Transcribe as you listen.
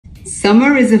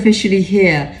Summer is officially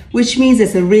here, which means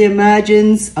there's a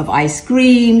re-emergence of ice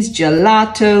creams,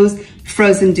 gelatos,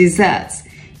 frozen desserts.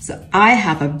 So I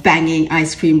have a banging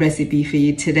ice cream recipe for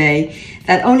you today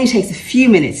that only takes a few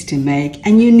minutes to make,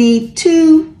 and you need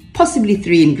 2, possibly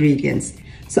 3 ingredients.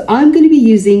 So I'm going to be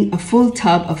using a full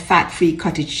tub of fat-free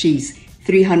cottage cheese,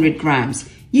 300 grams.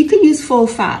 You can use full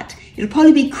fat. It'll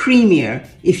probably be creamier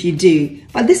if you do,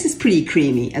 but this is pretty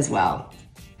creamy as well.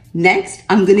 Next,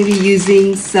 I'm going to be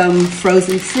using some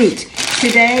frozen fruit.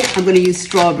 Today, I'm going to use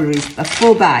strawberries, a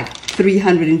full bag,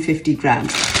 350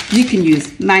 grams. You can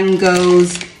use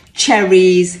mangoes,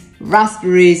 cherries,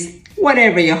 raspberries,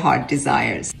 whatever your heart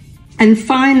desires. And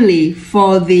finally,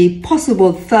 for the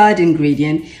possible 3rd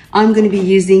ingredient, I'm going to be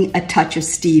using a touch of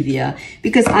stevia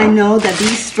because I know that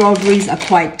these strawberries are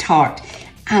quite tart.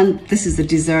 And this is a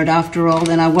dessert after all,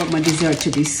 and I want my dessert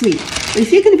to be sweet. But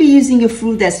if you're going to be using a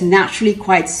fruit that's naturally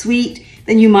quite sweet,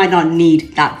 then you might not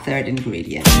need that 3rd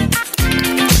ingredient.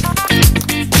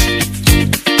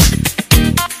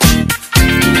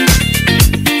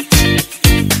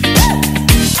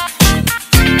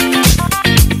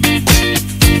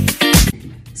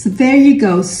 So there you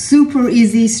go, super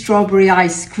easy strawberry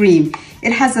ice cream.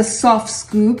 It has a soft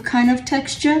scoop kind of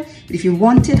texture, but if you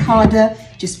want it harder,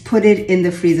 just put it in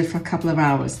the freezer for a couple of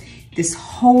hours. This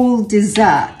whole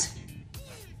dessert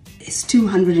is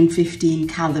 215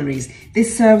 calories.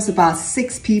 This serves about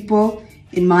 6 people.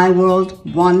 In my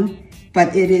world, 1,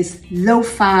 but it is low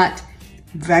fat,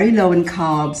 very low in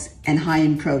carbs, and high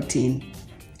in protein.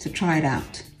 So try it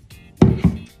out.